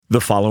The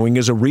following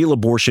is a Real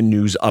Abortion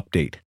News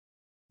update.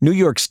 New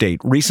York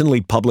State recently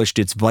published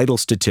its vital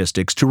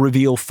statistics to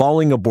reveal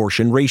falling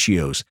abortion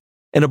ratios.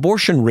 An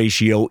abortion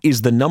ratio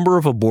is the number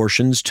of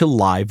abortions to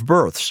live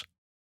births.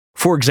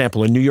 For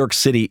example, in New York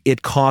City,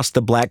 it cost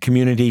the Black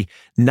community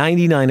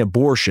 99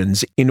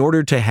 abortions in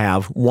order to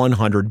have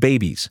 100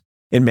 babies.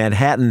 In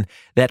Manhattan,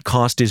 that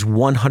cost is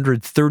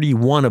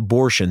 131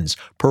 abortions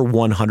per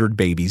 100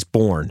 babies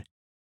born.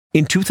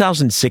 In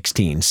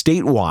 2016,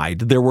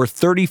 statewide, there were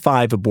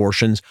 35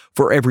 abortions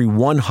for every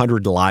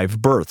 100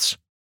 live births,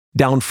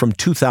 down from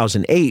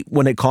 2008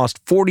 when it cost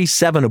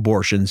 47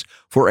 abortions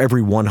for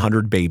every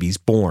 100 babies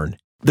born.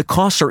 The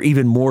costs are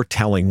even more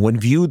telling when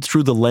viewed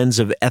through the lens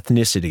of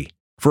ethnicity.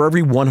 For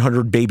every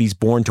 100 babies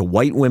born to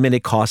white women,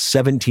 it costs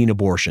 17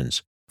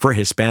 abortions. For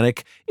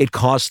Hispanic, it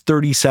costs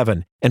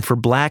 37, and for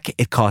Black,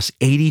 it costs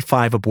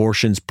 85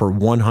 abortions per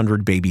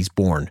 100 babies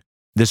born.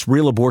 This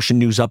Real Abortion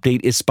News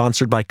update is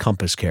sponsored by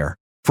Compass Care.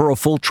 For a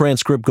full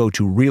transcript, go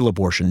to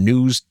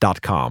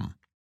realabortionnews.com.